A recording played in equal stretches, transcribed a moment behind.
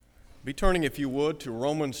Be turning, if you would, to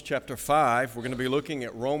Romans chapter 5. We're going to be looking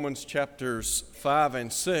at Romans chapters 5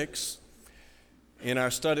 and 6 in our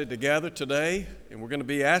study together today. And we're going to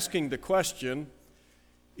be asking the question,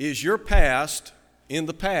 is your past in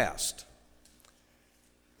the past?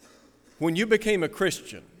 When you became a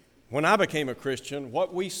Christian, when I became a Christian,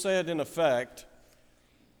 what we said in effect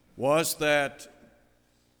was that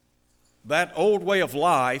old way of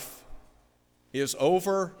life is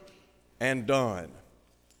over and done.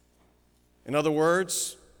 In other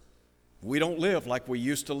words, we don't live like we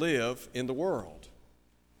used to live in the world.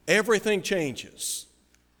 Everything changes.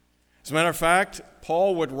 As a matter of fact,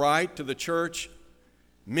 Paul would write to the church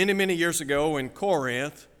many years ago in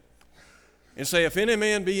Corinth and say, if any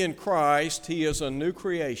man be in Christ, he is a new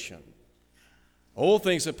creation. Old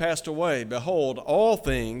things have passed away. Behold, all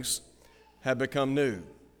things have become new.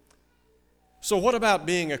 So what about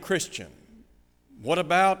being a Christian? What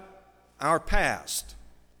about our past?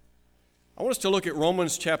 I want us to look at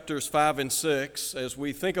Romans chapters 5 and 6 as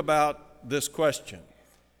we think about this question.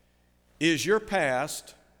 Is your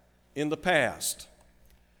past in the past?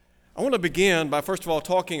 I want to begin by first of all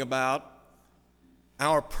talking about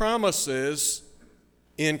our promises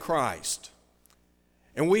in Christ.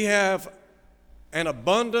 And we have an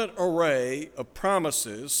abundant array of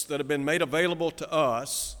promises that have been made available to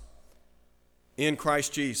us in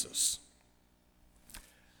Christ Jesus.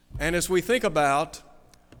 And as we think about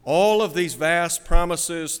all of these vast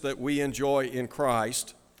promises that we enjoy in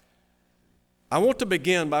Christ, I want to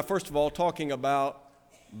begin by first of all talking about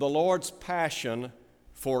the Lord's passion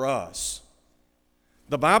for us.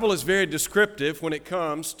 The Bible is very descriptive when it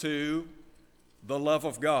comes to the love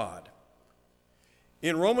of God.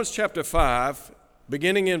 In Romans chapter 5,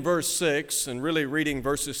 beginning in verse 6 and really reading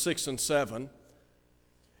verses 6 and 7,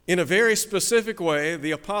 in a very specific way, the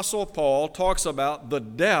Apostle Paul talks about the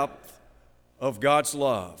depth of God's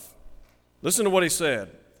love. Listen to what he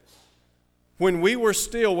said. When we were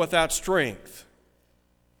still without strength,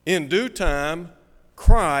 in due time,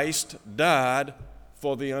 Christ died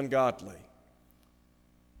for the ungodly.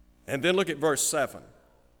 And then look at verse 7.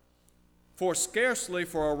 For scarcely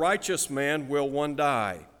for a righteous man will one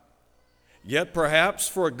die, yet perhaps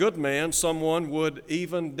for a good man someone would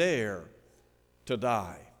even dare to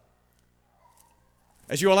die.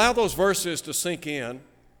 As you allow those verses to sink in,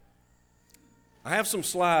 I have some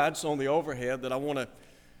slides on the overhead that I want to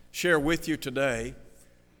share with you today.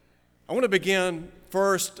 I want to begin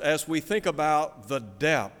first as we think about the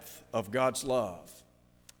depth of God's love.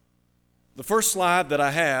 The first slide that I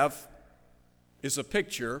have is a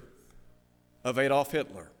picture of Adolf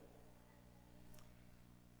Hitler.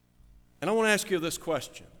 And I want to ask you this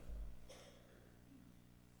question.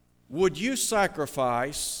 Would you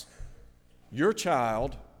sacrifice your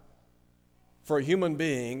child for a human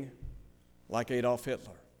being like Adolf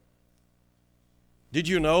Hitler? Did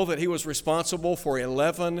you know that he was responsible for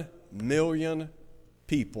 11 million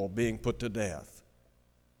people being put to death?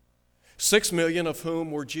 6 million of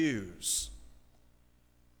whom were Jews.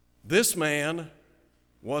 This man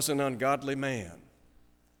was an ungodly man.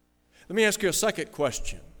 Let me ask you a second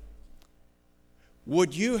question.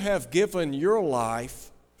 Would you have given your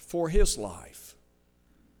life for his life?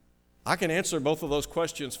 I can answer both of those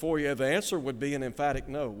questions for you. The answer would be an emphatic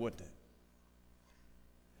no, wouldn't it?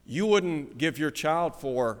 You wouldn't give your child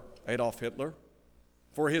for Adolf Hitler,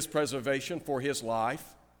 for his preservation, for his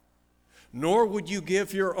life, nor would you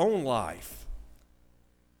give your own life.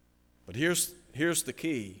 But here's the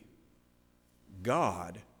key.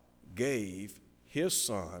 God gave his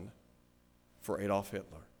son for Adolf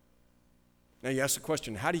Hitler. Now you ask the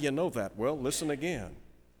question, how do you know that? Well, listen again.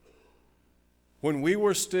 When we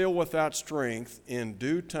were still without strength, in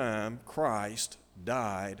due time, Christ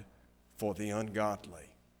died for the ungodly.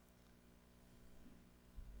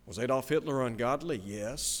 Was Adolf Hitler ungodly?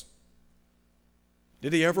 Yes.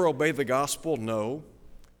 Did he ever obey the gospel? No.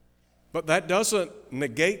 But that doesn't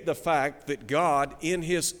negate the fact that God, in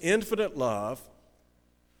his infinite love,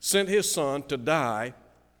 sent his son to die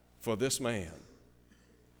for this man.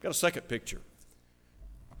 Got a second picture.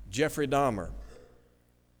 Jeffrey Dahmer.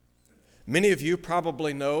 Many of you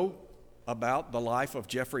probably know about the life of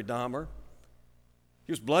Jeffrey Dahmer.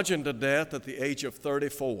 He was bludgeoned to death at the age of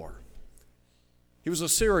 34. He was a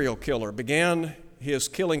serial killer, began his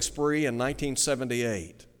killing spree in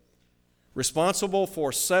 1978, responsible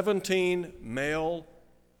for 17 male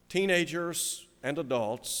teenagers and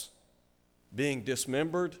adults being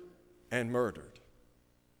dismembered and murdered.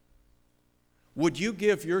 Would you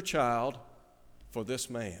give your child for this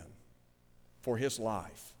man, for his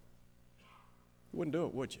life? You wouldn't do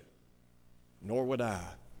it, would you? Nor would I.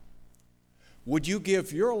 Would you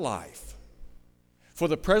give your life for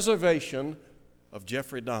the preservation of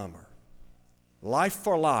Jeffrey Dahmer. Life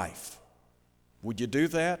for life. Would you do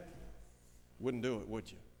that? Wouldn't do it,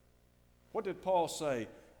 would you? What did Paul say?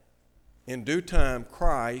 In due time,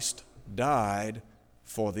 Christ died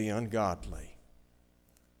for the ungodly.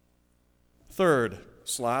 Third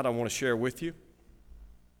slide I want to share with you.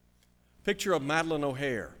 Picture of Madalyn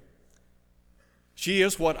O'Hair. She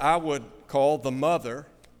is what I would call the mother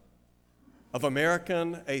of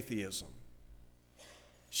American atheism.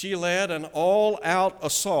 She led an all-out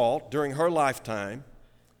assault during her lifetime,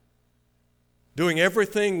 doing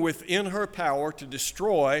everything within her power to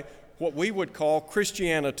destroy what we would call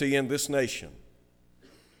Christianity in this nation.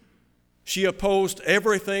 She opposed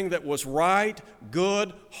everything that was right,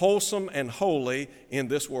 good, wholesome, and holy in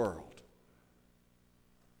this world.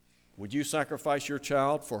 Would you sacrifice your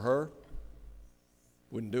child for her?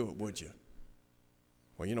 Wouldn't do it, would you?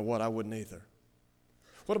 Well, you know what? I wouldn't either.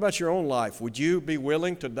 What about your own life? Would you be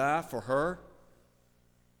willing to die for her?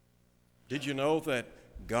 Did you know that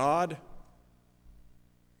God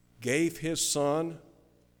gave His Son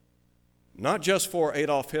not just for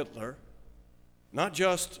Adolf Hitler, not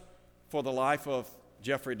just for the life of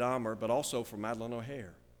Jeffrey Dahmer, but also for Madalyn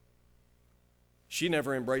O'Hair? She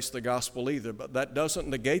never embraced the gospel either, but that doesn't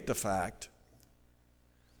negate the fact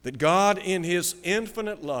that God, in His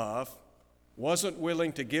infinite love, wasn't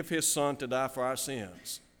willing to give His Son to die for our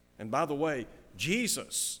sins. And by the way,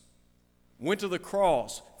 Jesus went to the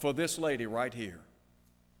cross for this lady right here.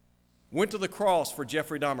 Went to the cross for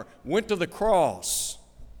Jeffrey Dahmer. Went to the cross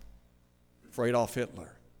for Adolf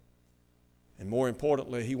Hitler. And more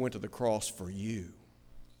importantly, He went to the cross for you.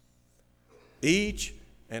 Each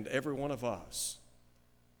and every one of us.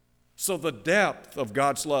 So the depth of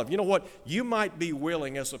God's love. You know what? You might be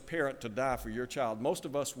willing as a parent to die for your child. Most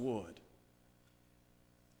of us would.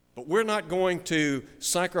 But we're not going to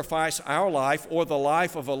sacrifice our life or the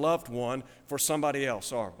life of a loved one for somebody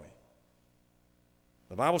else, are we?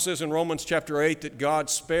 The Bible says in Romans chapter 8 that God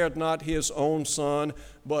spared not His own Son,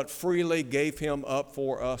 but freely gave Him up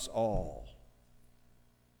for us all.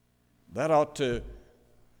 That ought to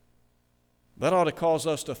cause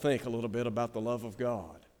us to think a little bit about the love of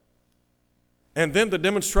God. And then the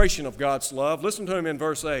demonstration of God's love. Listen to Him in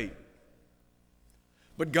verse 8.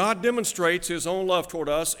 But God demonstrates His own love toward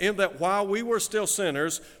us in that while we were still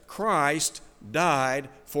sinners, Christ died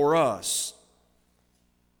for us.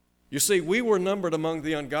 You see, we were numbered among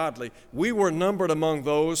the ungodly. We were numbered among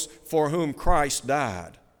those for whom Christ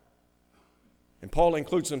died. And Paul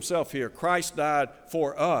includes himself here. Christ died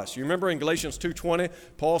for us. You remember in Galatians 2:20,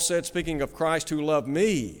 Paul said, speaking of Christ who loved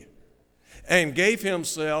me and gave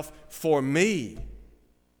Himself for me.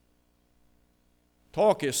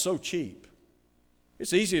 Talk is so cheap.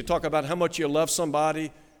 It's easy to talk about how much you love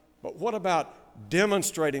somebody, but what about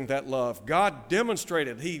demonstrating that love? God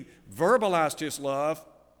demonstrated. He verbalized His love,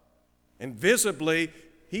 and visibly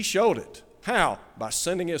He showed it. How? By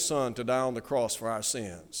sending His Son to die on the cross for our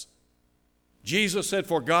sins. Jesus said,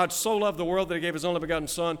 for God so loved the world that He gave His only begotten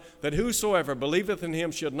Son, that whosoever believeth in Him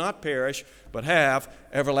should not perish, but have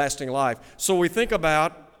everlasting life. So we think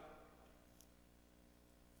about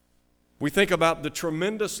the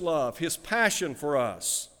tremendous love, His passion for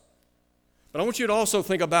us. But I want you to also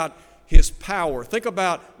think about His power. Think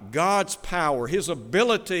about God's power, His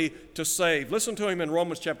ability to save. Listen to Him in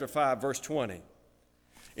Romans chapter 5, verse 20.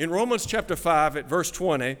 In Romans chapter 5 at verse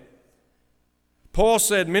 20, Paul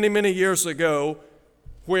said many, many years ago,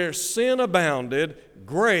 where sin abounded,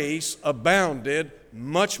 grace abounded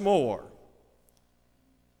much more.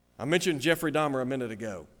 I mentioned Jeffrey Dahmer a minute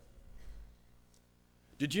ago.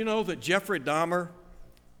 Did you know that Jeffrey Dahmer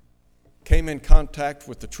came in contact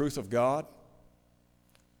with the truth of God?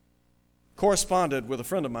 Corresponded with a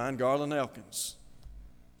friend of mine, Garland Elkins.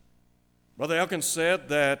 Brother Elkins said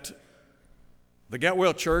that the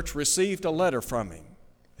Gatwell Church received a letter from him.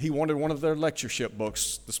 He wanted one of their lectureship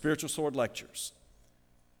books, the Spiritual Sword Lectures.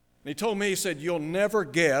 And he told me, he said, you'll never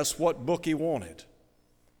guess what book he wanted.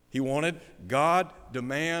 He wanted God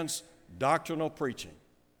Demands Doctrinal Preaching.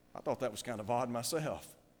 I thought that was kind of odd myself,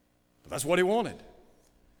 but that's what he wanted.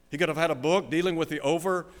 He could have had a book dealing with an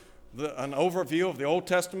overview of the Old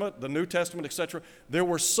Testament, the New Testament, etc. There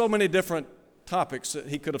were so many different topics that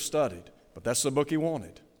he could have studied, but that's the book he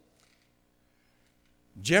wanted.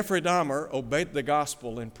 Jeffrey Dahmer obeyed the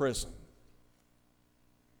gospel in prison.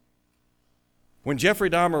 When Jeffrey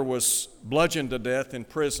Dahmer was bludgeoned to death in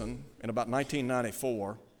prison in about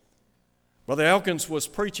 1994, Brother Elkins was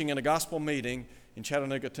preaching in a gospel meeting in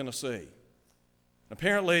Chattanooga, Tennessee.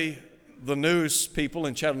 Apparently, the news people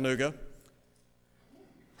in Chattanooga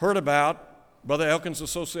heard about Brother Elkins'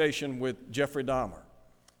 association with Jeffrey Dahmer.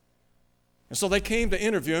 And so they came to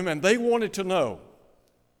interview him, and they wanted to know.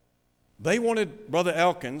 They wanted Brother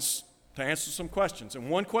Elkins to answer some questions. And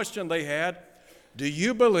one question they had, do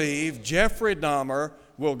you believe Jeffrey Dahmer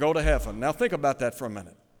will go to heaven? Now think about that for a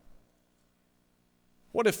minute.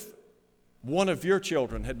 What if one of your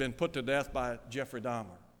children had been put to death by Jeffrey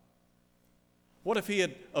Dahmer? What if he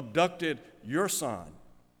had abducted your son,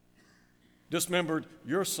 dismembered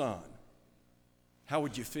your son? How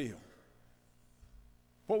would you feel?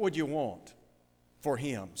 What would you want for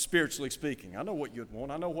him, spiritually speaking? I know what you'd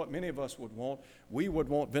want. I know what many of us would want. We would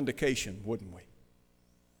want vindication, wouldn't we?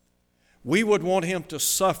 We would want him to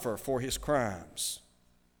suffer for his crimes.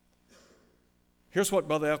 Here's what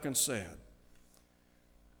Brother Elkins said.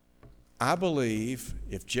 I believe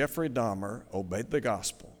if Jeffrey Dahmer obeyed the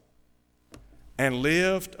gospel and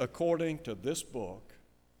lived according to this book,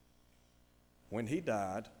 when he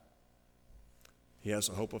died, he has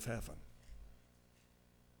a hope of heaven.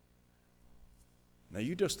 Now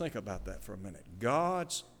you just think about that for a minute.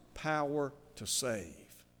 God's power to save.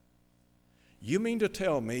 You mean to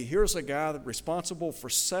tell me here's a guy that's responsible for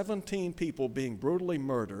 17 people being brutally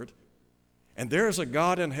murdered, and there is a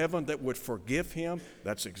God in heaven that would forgive him?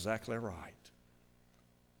 That's exactly right.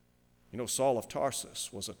 You know, Saul of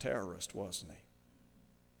Tarsus was a terrorist, wasn't he?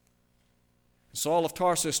 Saul of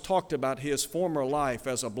Tarsus talked about his former life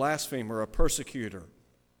as a blasphemer, a persecutor.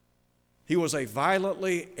 He was a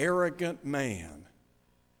violently arrogant man.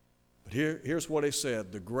 But here's what he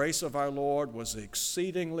said. The grace of our Lord was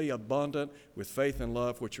exceedingly abundant with faith and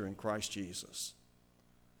love which are in Christ Jesus.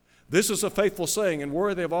 This is a faithful saying and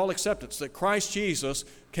worthy of all acceptance, that Christ Jesus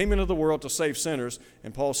came into the world to save sinners,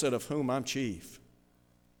 and Paul said, of whom I'm chief.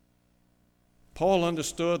 Paul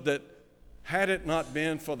understood that had it not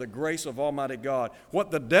been for the grace of Almighty God,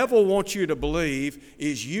 what the devil wants you to believe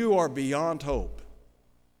is you are beyond hope.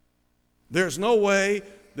 There's no way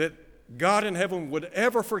that God in heaven would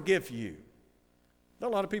ever forgive you. A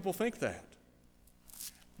lot of people think that.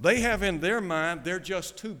 They have in their mind they're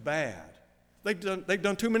just too bad. They've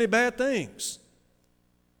done too many bad things.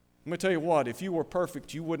 Let me tell you what, if you were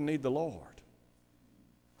perfect, you wouldn't need the Lord.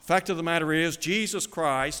 Fact of the matter is, Jesus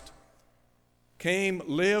Christ came,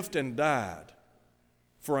 lived, and died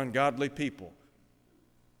for ungodly people.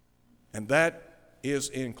 And that is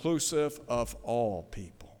inclusive of all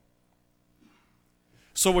people.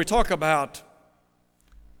 So we talk about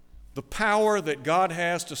the power that God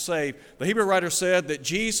has to save. The Hebrew writer said that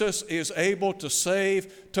Jesus is able to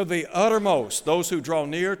save to the uttermost those who draw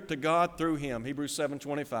near to God through him, Hebrews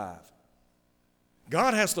 7:25.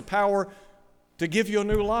 God has the power to give you a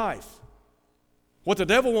new life. What the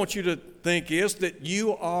devil wants you to think is that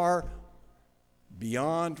you are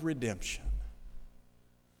beyond redemption.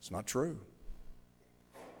 It's not true.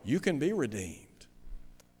 You can be redeemed.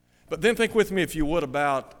 But then think with me, if you would,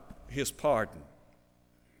 about his pardon.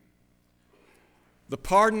 The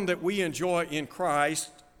pardon that we enjoy in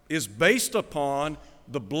Christ is based upon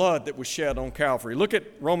the blood that was shed on Calvary. Look at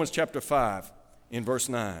Romans chapter 5 in verse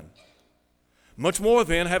 9. Much more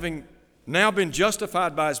then, having now been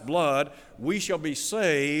justified by his blood, we shall be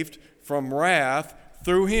saved from wrath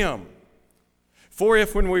through him. For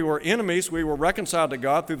if when we were enemies we were reconciled to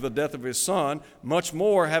God through the death of his Son, much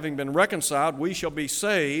more, having been reconciled, we shall be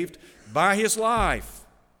saved by his life.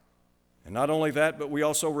 And not only that, but we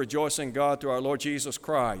also rejoice in God through our Lord Jesus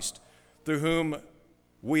Christ, through whom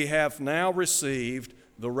we have now received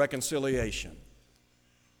the reconciliation.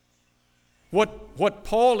 What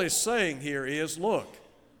Paul is saying here is, look,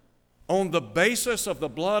 on the basis of the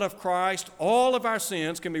blood of Christ, all of our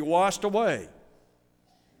sins can be washed away.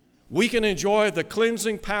 We can enjoy the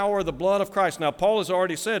cleansing power of the blood of Christ. Now, Paul has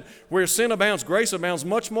already said, where sin abounds, grace abounds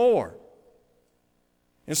much more.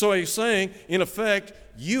 And so he's saying, in effect,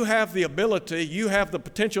 you have the ability, you have the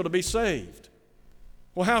potential to be saved.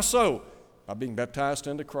 Well, how so? By being baptized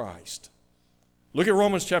into Christ. Look at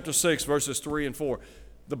Romans chapter 6, verses 3 and 4.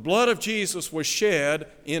 The blood of Jesus was shed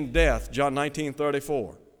in death, John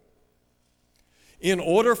 19:34. In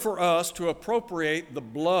order for us to appropriate the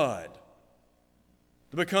blood,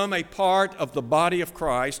 to become a part of the body of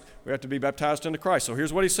Christ, we have to be baptized into Christ. So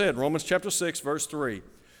here's what he said, Romans chapter 6, verse 3.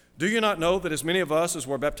 Do you not know that as many of us as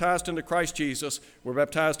were baptized into Christ Jesus were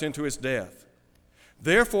baptized into his death?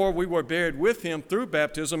 Therefore we were buried with him through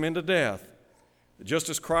baptism into death. Just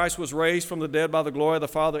as Christ was raised from the dead by the glory of the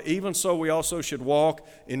Father, even so we also should walk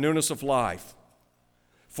in newness of life.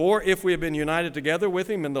 For if we have been united together with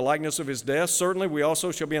him in the likeness of his death, certainly we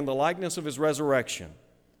also shall be in the likeness of his resurrection.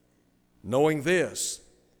 Knowing this,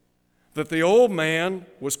 that the old man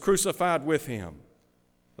was crucified with him,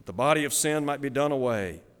 that the body of sin might be done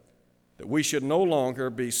away, that we should no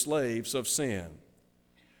longer be slaves of sin.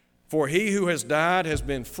 For he who has died has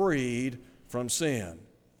been freed from sin.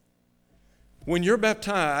 When you're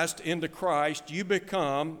baptized into Christ, you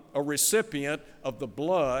become a recipient of the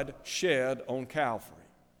blood shed on Calvary.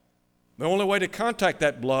 The only way to contact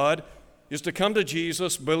that blood is to come to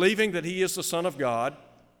Jesus, believing that he is the Son of God,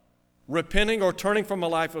 repenting or turning from a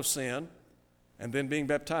life of sin, and then being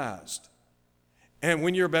baptized. And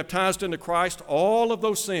when you're baptized into Christ, all of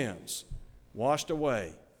those sins washed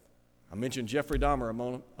away. I mentioned Jeffrey Dahmer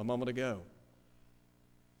a moment ago.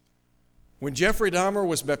 When Jeffrey Dahmer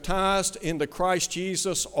was baptized into Christ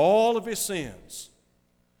Jesus, all of his sins,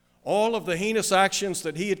 all of the heinous actions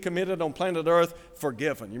that he had committed on planet Earth,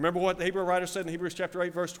 forgiven. You remember what the Hebrew writer said in Hebrews chapter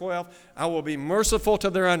 8, verse 12? I will be merciful to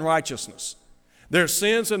their unrighteousness. Their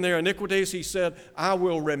sins and their iniquities, he said, I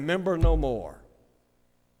will remember no more.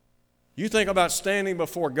 You think about standing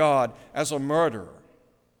before God as a murderer,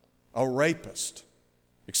 a rapist,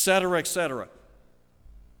 etc., etc.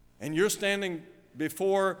 And you're standing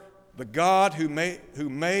before the God who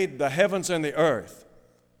made the heavens and the earth.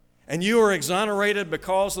 And you are exonerated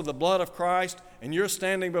because of the blood of Christ, and you're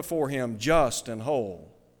standing before him just and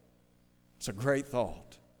whole. It's a great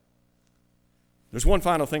thought. There's one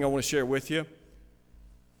final thing I want to share with you.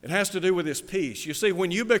 It has to do with this peace. You see,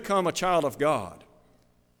 when you become a child of God,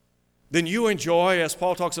 then you enjoy, as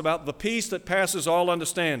Paul talks about, the peace that passes all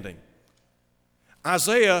understanding.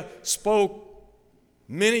 Isaiah spoke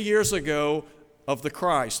many years ago of the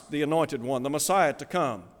Christ, the Anointed One, the Messiah to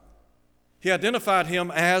come. He identified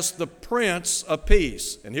him as the Prince of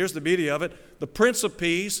Peace. And here's the beauty of it. The Prince of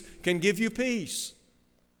Peace can give you peace.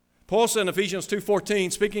 Paul said in Ephesians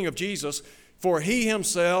 2:14, speaking of Jesus, for he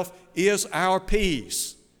himself is our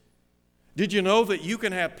peace. Did you know that you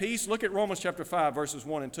can have peace? Look at Romans chapter 5, verses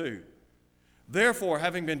 1 and 2. Therefore,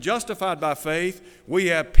 having been justified by faith, we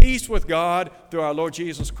have peace with God through our Lord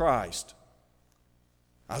Jesus Christ.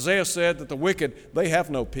 Isaiah said that the wicked, they have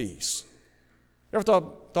no peace. You ever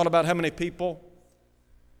thought about how many people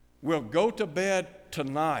will go to bed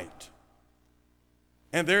tonight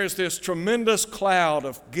and there is this tremendous cloud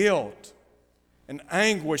of guilt and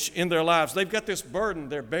anguish in their lives? They've got this burden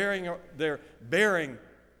they're bearing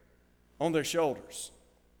on their shoulders.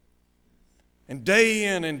 And day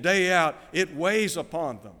in and day out, it weighs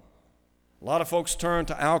upon them. A lot of folks turn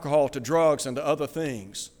to alcohol, to drugs, and to other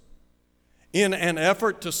things in an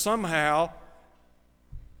effort to somehow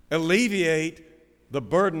alleviate the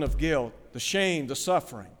burden of guilt, the shame, the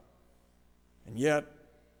suffering. And yet,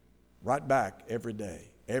 right back every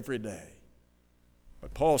day, every day.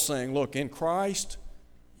 But Paul's saying, look, in Christ,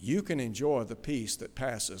 you can enjoy the peace that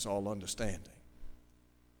passes all understanding.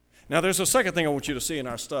 Now, there's a second thing I want you to see in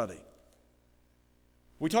our study.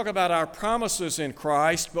 We talk about our promises in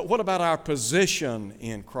Christ, but what about our position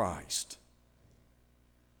in Christ?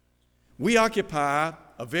 We occupy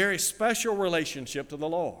a very special relationship to the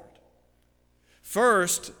Lord.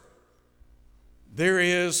 First, there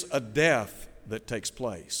is a death that takes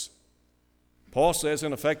place. Paul says,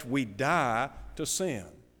 in effect, we die to sin.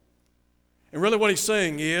 And really what he's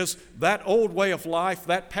saying is that old way of life,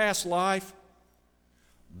 that past life,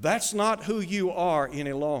 that's not who you are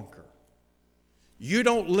any longer. You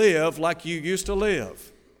don't live like you used to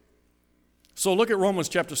live. So look at Romans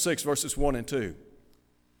chapter 6, verses 1 and 2.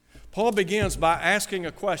 Paul begins by asking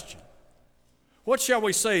a question. What shall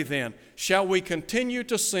we say then? Shall we continue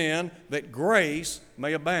to sin that grace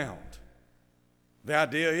may abound? The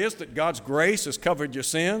idea is that God's grace has covered your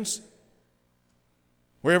sins.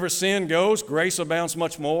 Wherever sin goes, grace abounds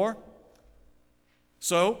much more.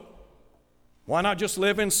 So, why not just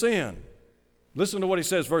live in sin? Listen to what he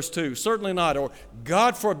says, verse 2. Certainly not, or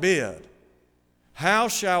God forbid. How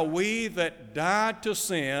shall we that died to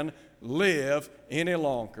sin live any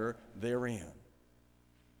longer therein?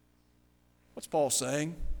 What's Paul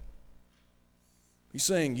saying? He's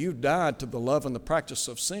saying you died to the love and the practice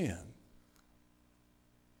of sin.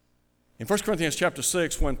 In 1 Corinthians chapter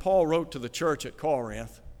 6, when Paul wrote to the church at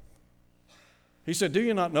Corinth, he said, do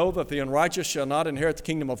you not know that the unrighteous shall not inherit the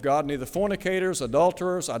kingdom of God, neither fornicators,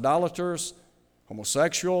 adulterers, idolaters,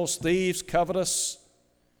 homosexuals, thieves, covetous,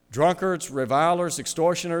 drunkards, revilers,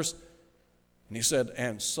 extortioners? And he said,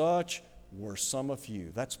 and such were some of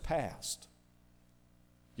you. That's past.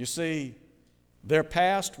 You see, their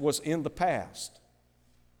past was in the past.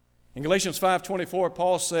 In Galatians 5:24,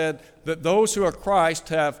 Paul said that those who are Christ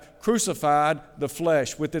have crucified the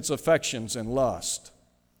flesh with its affections and lust.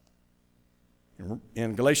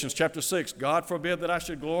 In Galatians chapter 6, God forbid that I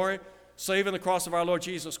should glory, save in the cross of our Lord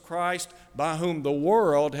Jesus Christ, by whom the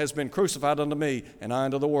world has been crucified unto me, and I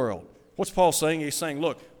unto the world. What's Paul saying? He's saying,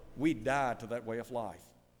 look, we died to that way of life.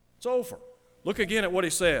 It's over. Look again at what he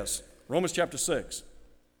says. Romans chapter 6.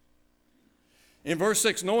 In verse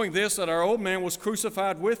 6, knowing this, that our old man was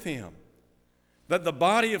crucified with him, that the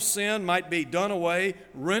body of sin might be done away,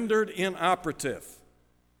 rendered inoperative,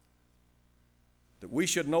 that we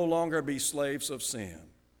should no longer be slaves of sin.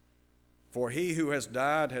 For he who has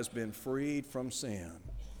died has been freed from sin.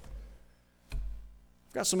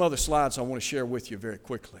 I've got some other slides I want to share with you very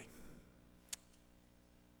quickly.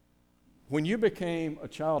 When you became a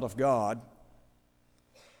child of God,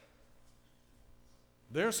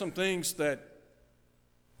 there are some things that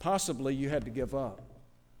possibly you had to give up.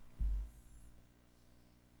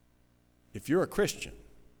 If you're a Christian,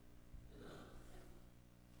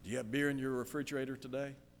 do you have beer in your refrigerator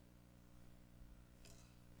today?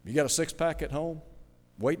 You got a six-pack at home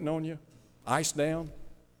waiting on you, iced down?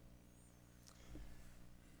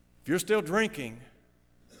 If you're still drinking,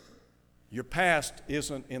 your past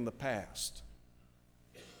isn't in the past.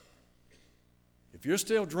 If you're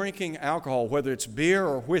still drinking alcohol, whether it's beer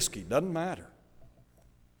or whiskey, doesn't matter.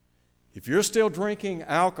 If you're still drinking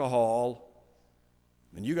alcohol,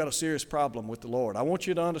 then you got a serious problem with the Lord. I want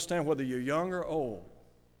you to understand, whether you're young or old,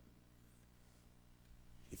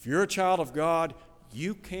 if you're a child of God,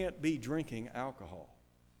 you can't be drinking alcohol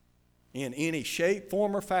in any shape,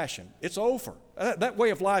 form, or fashion. It's over. That way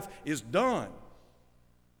of life is done.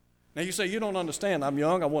 Now you say, you don't understand. I'm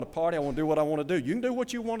young. I want to party. I want to do what I want to do. You can do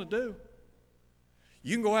what you want to do.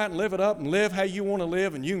 You can go out and live it up and live how you want to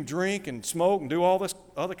live, and you can drink and smoke and do all this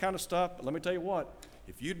other kind of stuff. But let me tell you what,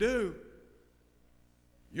 if you do,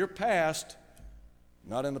 your past,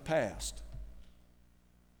 not in the past.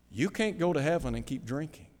 You can't go to heaven and keep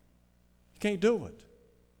drinking. You can't do it.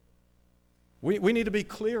 We need to be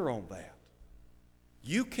clear on that.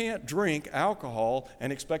 You can't drink alcohol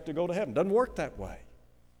and expect to go to heaven. It doesn't work that way.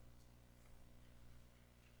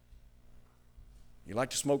 You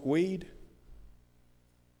like to smoke weed?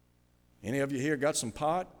 Any of you here got some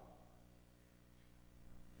pot?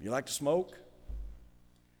 You like to smoke?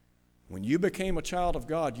 When you became a child of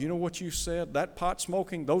God, you know what you said? That pot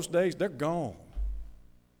smoking, those days, they're gone.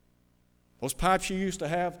 Those pipes you used to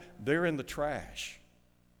have, they're in the trash.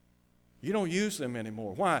 You don't use them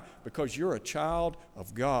anymore. Why? Because you're a child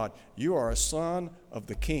of God. You are a son of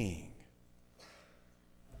the King.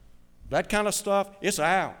 That kind of stuff, it's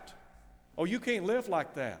out. Oh, you can't live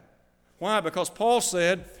like that. Why? Because Paul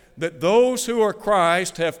said that those who are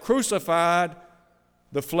Christ have crucified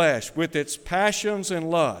the flesh with its passions and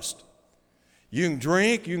lust. You can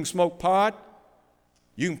drink, you can smoke pot,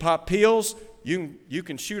 you can pop pills, you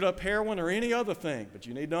can shoot up heroin or any other thing. But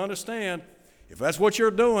you need to understand, if that's what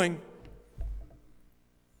you're doing,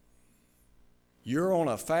 you're on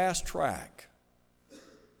a fast track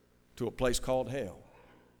to a place called hell.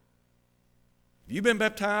 If you've been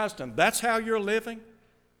baptized and that's how you're living,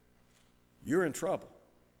 you're in trouble.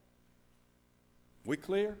 We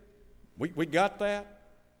clear? We got that?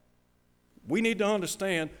 We need to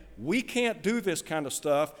understand we can't do this kind of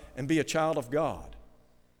stuff and be a child of God.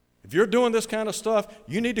 If you're doing this kind of stuff,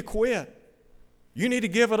 you need to quit. You need to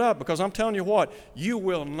give it up, because I'm telling you what, you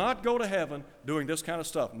will not go to heaven doing this kind of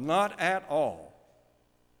stuff. Not at all.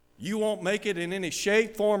 You won't make it in any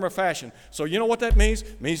shape, form, or fashion. So you know what that means?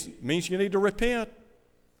 Means you need to repent.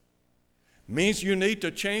 Means you need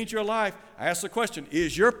to change your life. I ask the question,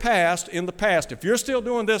 is your past in the past? If you're still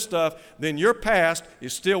doing this stuff, then your past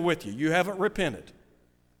is still with you. You haven't repented.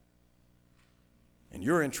 And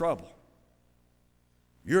you're in trouble.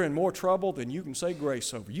 You're in more trouble than you can say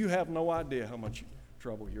grace over. You have no idea how much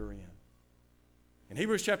trouble you're in. In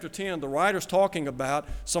Hebrews chapter 10, the writer's talking about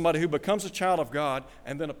somebody who becomes a child of God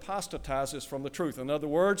and then apostatizes from the truth. In other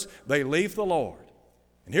words, they leave the Lord.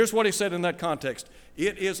 And here's what he said in that context.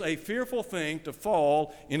 It is a fearful thing to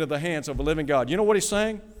fall into the hands of a living God. You know what he's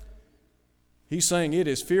saying? He's saying it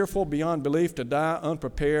is fearful beyond belief to die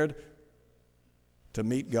unprepared to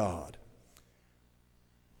meet God.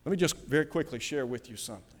 Let me just very quickly share with you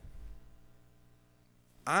something.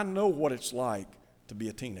 I know what it's like to be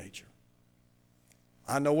a teenager.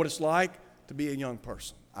 I know what it's like to be a young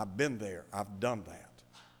person. I've been there. I've done that.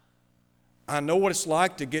 I know what it's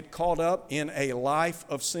like to get caught up in a life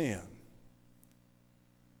of sin.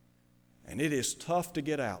 And it is tough to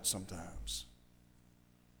get out sometimes.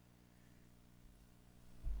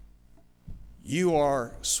 You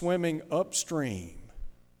are swimming upstream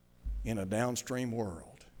in a downstream world.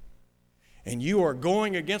 And you are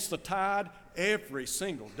going against the tide every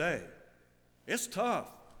single day. It's tough.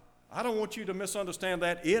 I don't want you to misunderstand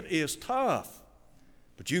that. It is tough.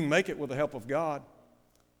 But you can make it with the help of God.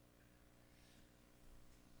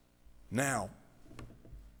 Now,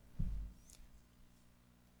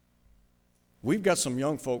 we've got some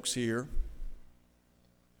young folks here,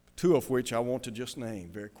 two of which I want to just name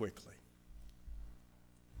very quickly.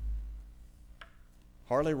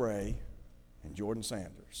 Harley Ray and Jordan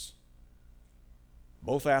Sanders,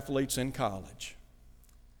 both athletes in college,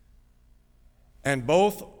 and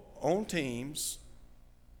both on teams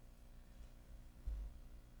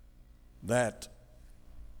that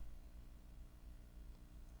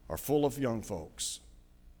are full of young folks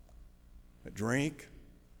that drink,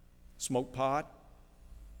 smoke pot,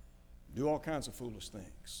 do all kinds of foolish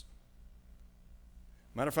things.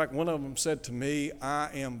 Matter of fact, one of them said to me, I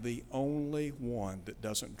am the only one that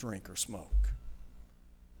doesn't drink or smoke.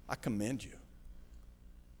 I commend you.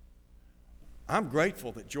 I'm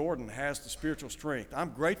grateful that Jordan has the spiritual strength. I'm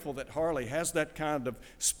grateful that Harley has that kind of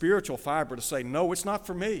spiritual fiber to say, no, it's not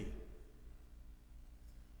for me.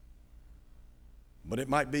 But it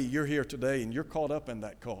might be you're here today and you're caught up in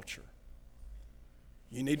that culture.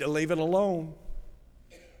 You need to leave it alone.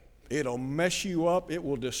 It'll mess you up. It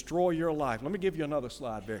will destroy your life. Let me give you another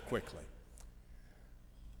slide very quickly.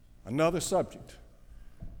 Another subject,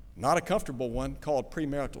 not a comfortable one, called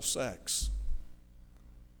premarital sex.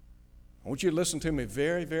 I want you to listen to me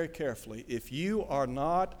very, very carefully. If you are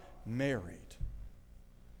not married,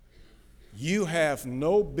 you have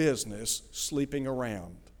no business sleeping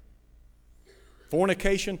around.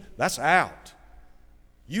 Fornication, that's out.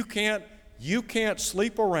 You can't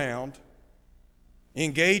sleep around,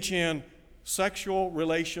 engage in sexual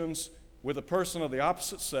relations with a person of the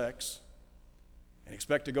opposite sex, and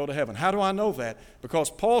expect to go to heaven. How do I know that? Because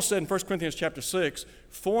Paul said in 1 Corinthians chapter 6,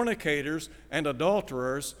 fornicators and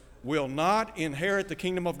adulterers will not inherit the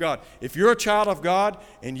kingdom of God. If you're a child of God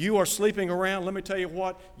and you are sleeping around, let me tell you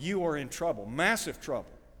what, you are in trouble, massive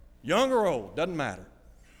trouble. Young or old, doesn't matter.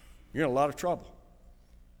 You're in a lot of trouble.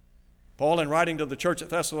 Paul, in writing to the church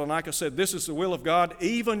at Thessalonica, said, this is the will of God,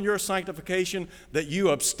 even your sanctification, that you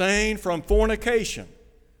abstain from fornication.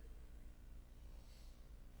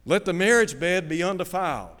 Let the marriage bed be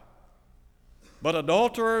undefiled. But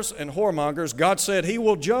adulterers and whoremongers, God said He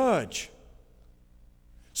will judge.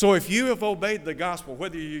 So if you have obeyed the gospel,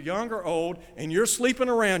 whether you're young or old, and you're sleeping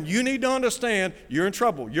around, you need to understand you're in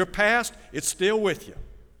trouble. Your past, it's still with you.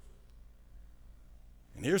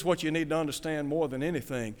 And here's what you need to understand more than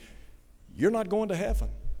anything. You're not going to heaven.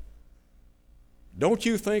 Don't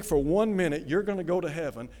you think for 1 minute you're going to go to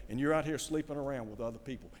heaven and you're out here sleeping around with other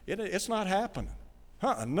people. It's not happening.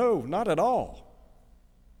 No, not at all.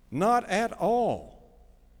 Not at all.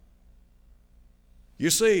 You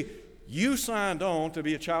see, you signed on to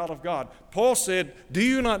be a child of God. Paul said, do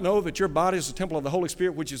you not know that your body is the temple of the Holy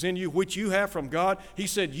Spirit which is in you, which you have from God? He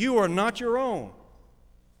said, you are not your own.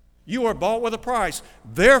 You are bought with a price.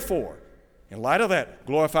 Therefore, in light of that,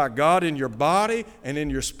 glorify God in your body and in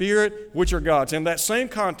your spirit, which are God's. In that same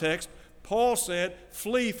context, Paul said,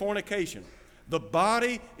 flee fornication. The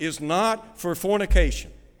body is not for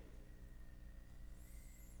fornication.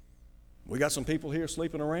 We got some people here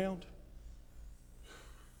sleeping around.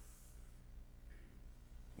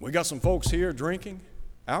 We got some folks here drinking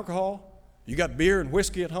alcohol. You got beer and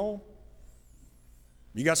whiskey at home.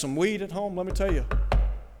 You got some weed at home. Let me tell you,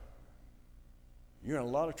 you're in a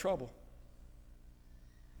lot of trouble.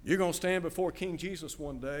 You're going to stand before King Jesus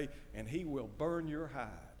one day, and He will burn your hide.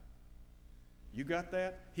 You got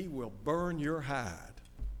that? He will burn your hide.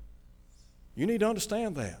 You need to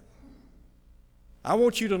understand that. I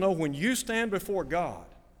want you to know when you stand before God,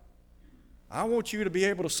 I want you to be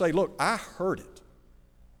able to say, look, I heard it.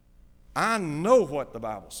 I know what the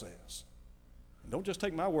Bible says. And don't just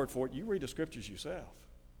take my word for it. You read the Scriptures yourself.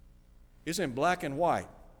 It's in black and white.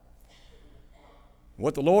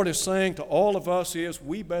 What the Lord is saying to all of us is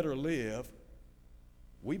we better live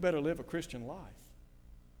a Christian life.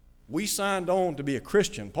 We signed on to be a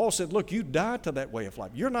Christian. Paul said, look, you died to that way of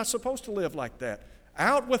life. You're not supposed to live like that.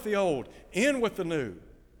 Out with the old, in with the new.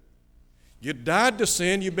 You died to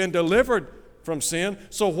sin. You've been delivered from sin.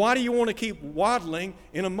 So why do you want to keep waddling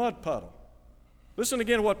in a mud puddle? Listen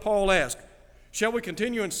again to what Paul asked. Shall we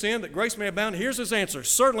continue in sin that grace may abound? Here's his answer.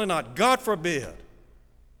 Certainly not. God forbid.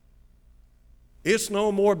 It's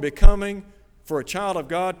no more becoming for a child of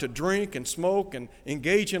God to drink and smoke and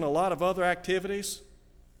engage in a lot of other activities.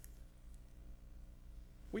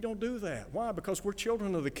 We don't do that. Why? Because we're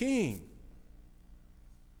children of the King.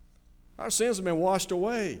 Our sins have been washed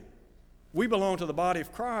away. We belong to the body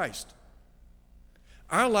of Christ.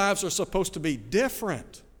 Our lives are supposed to be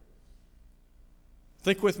different.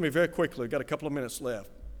 Think with me very quickly. We've got a couple of minutes left.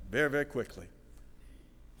 Very, very quickly.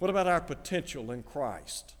 What about our potential in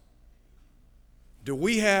Christ? Do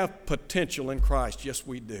we have potential in Christ? Yes,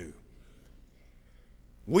 we do.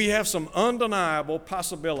 We have some undeniable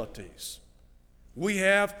possibilities. We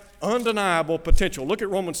have undeniable potential. Look at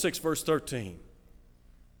Romans 6, verse 13.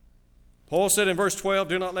 Paul said in verse 12,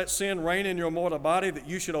 do not let sin reign in your mortal body, that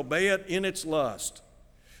you should obey it in its lust.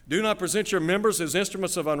 Do not present your members as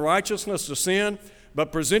instruments of unrighteousness to sin,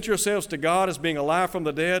 but present yourselves to God as being alive from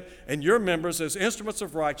the dead, and your members as instruments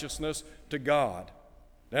of righteousness to God.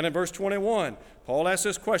 Then in verse 21, Paul asks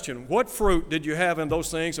this question, what fruit did you have in those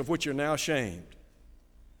things of which you're now ashamed?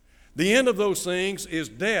 The end of those things is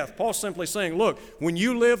death. Paul's simply saying, look, when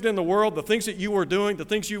you lived in the world, the things that you were doing, the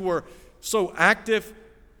things you were so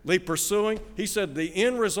actively pursuing, he said the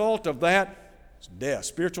end result of that is death,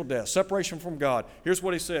 spiritual death, separation from God. Here's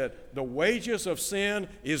what he said, the wages of sin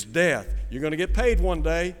is death. You're going to get paid one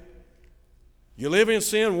day. You live in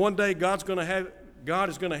sin, one day God is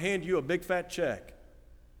going to hand you a big fat check.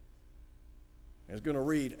 It's going to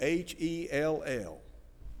read H-E-L-L.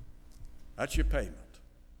 That's your payment.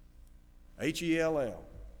 H-E-L-L.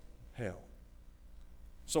 Hell.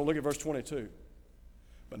 So look at verse 22.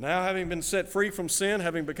 But now having been set free from sin,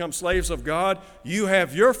 having become slaves of God, you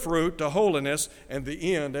have your fruit to holiness and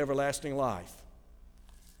the end everlasting life.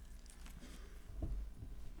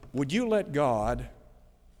 Would you let God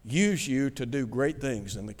use you to do great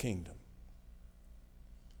things in the kingdom?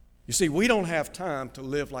 You see, we don't have time to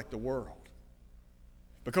live like the world,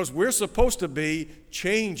 because we're supposed to be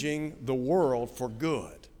changing the world for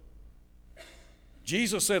good.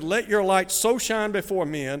 Jesus said, let your light so shine before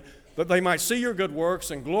men that they might see your good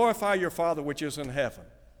works and glorify your Father which is in heaven.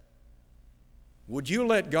 Would you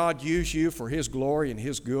let God use you for His glory and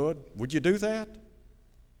His good? Would you do that?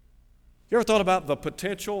 You ever thought about the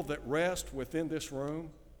potential that rests within this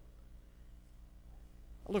room?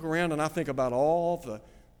 I look around and I think about all the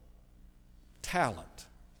talent,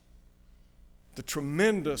 the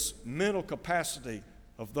tremendous mental capacity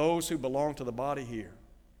of those who belong to the body here.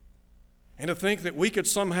 And to think that we could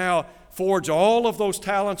somehow forge all of those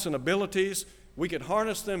talents and abilities, we could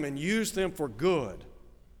harness them and use them for good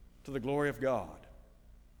to the glory of God.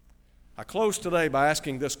 I close today by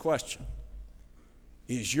asking this question.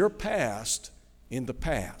 Is your past in the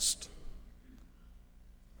past?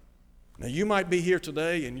 Now, you might be here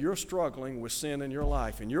today and you're struggling with sin in your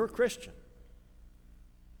life, and you're a Christian.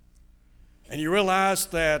 And you realize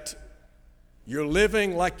that you're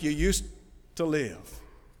living like you used to live.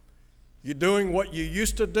 You're doing what you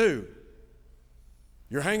used to do.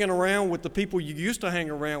 You're hanging around with the people you used to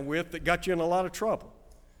hang around with that got you in a lot of trouble.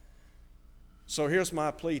 So here's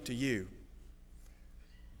my plea to you.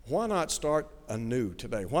 Why not start anew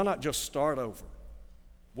today? Why not just start over?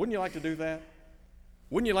 Wouldn't you like to do that?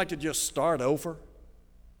 Wouldn't you like to just start over?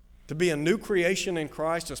 To be a new creation in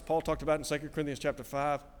Christ, as Paul talked about in 2 Corinthians chapter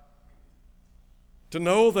 5? To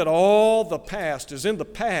know that all the past is in the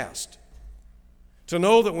past. To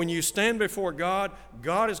know that when you stand before God,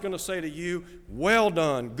 God is going to say to you, well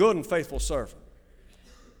done, good and faithful servant.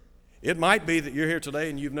 It might be that you're here today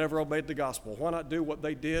and you've never obeyed the gospel. Why not do what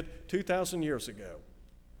they did 2,000 years ago?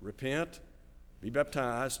 Repent, be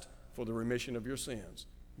baptized for the remission of your sins.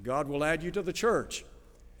 God will add you to the church.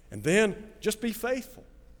 And then just be faithful.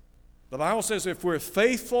 The Bible says if we're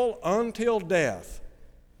faithful until death,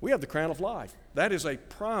 we have the crown of life. That is a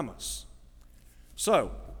promise.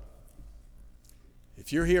 So,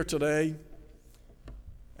 if you're here today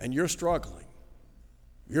and you're struggling,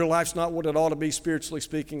 your life's not what it ought to be spiritually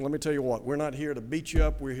speaking, let me tell you what, we're not here to beat you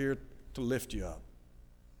up, we're here to lift you up.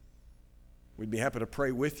 We'd be happy to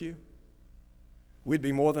pray with you. We'd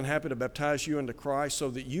be more than happy to baptize you into Christ so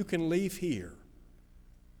that you can leave here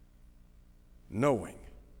knowing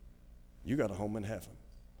you got a home in heaven.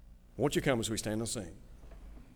 Won't you come as we stand and sing?